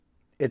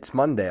It's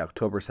Monday,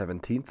 October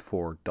 17th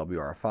for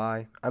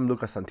WRFI. I'm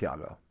Lucas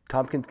Santiago.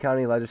 Tompkins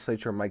County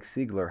Legislature Mike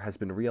Siegler has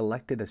been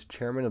re-elected as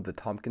chairman of the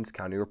Tompkins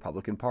County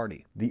Republican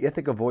Party. The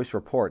Ithaca Voice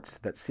reports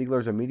that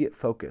Siegler's immediate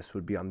focus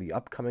would be on the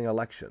upcoming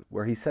election,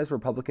 where he says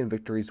Republican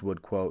victories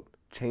would, quote,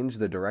 change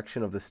the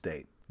direction of the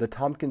state. The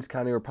Tompkins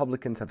County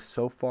Republicans have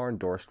so far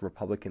endorsed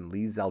Republican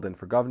Lee Zeldin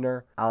for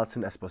governor,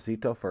 Allison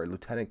Esposito for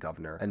lieutenant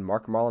governor, and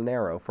Mark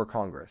Molinaro for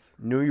Congress.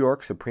 New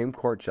York Supreme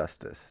Court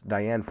Justice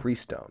Dianne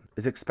Freestone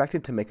is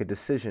expected to make a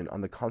decision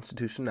on the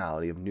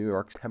constitutionality of New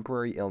York's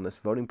temporary illness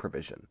voting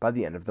provision by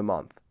the end of the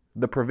month.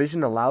 The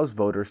provision allows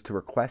voters to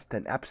request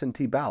an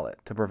absentee ballot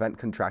to prevent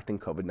contracting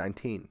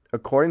COVID-19.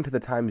 According to the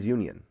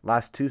Times-Union,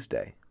 last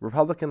Tuesday,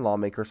 Republican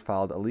lawmakers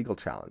filed a legal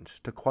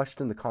challenge to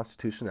question the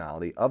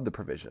constitutionality of the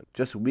provision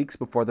just weeks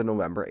before the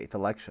November 8th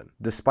election.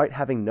 Despite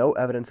having no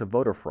evidence of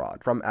voter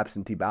fraud from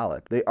absentee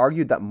ballots, they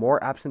argued that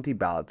more absentee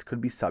ballots could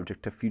be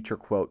subject to future,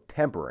 quote,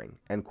 tampering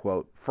and,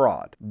 quote,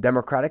 fraud.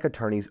 Democratic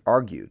attorneys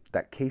argued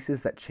that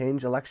cases that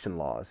change election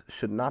laws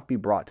should not be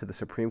brought to the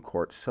Supreme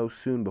Court so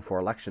soon before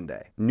Election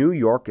Day. New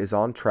York is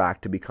on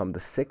track to become the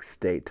sixth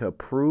state to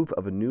approve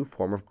of a new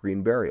form of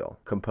green burial,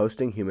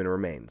 composting human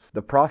remains.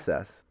 The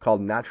process,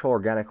 called natural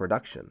organic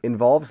reduction,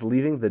 involves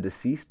leaving the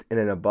deceased in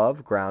an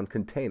above-ground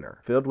container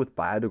filled with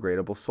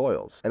biodegradable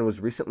soils and was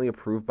recently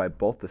approved by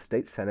both the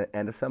state Senate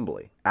and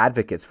Assembly.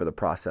 Advocates for the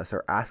process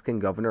are asking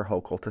Governor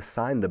Hochul to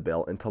sign the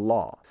bill into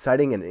law,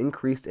 citing an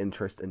increased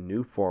interest in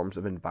new forms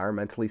of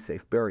environmentally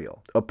safe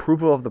burial.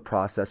 Approval of the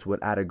process would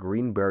add a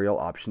green burial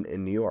option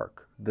in New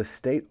York. The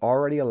state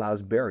already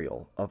allows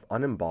burial of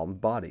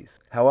unembalmed bodies.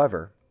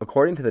 However,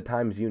 according to the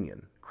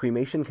Times-Union,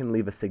 cremation can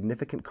leave a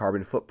significant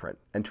carbon footprint,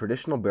 and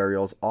traditional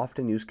burials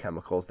often use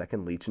chemicals that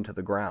can leach into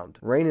the ground.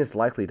 Rain is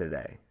likely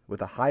today,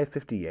 with a high of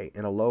 58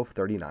 and a low of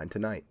 39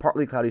 tonight.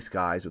 Partly cloudy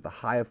skies with a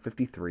high of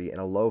 53 and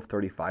a low of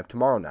 35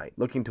 tomorrow night.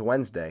 Looking to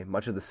Wednesday,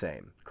 much of the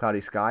same.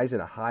 Cloudy skies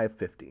and a high of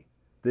 50.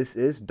 This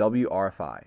is WRFI.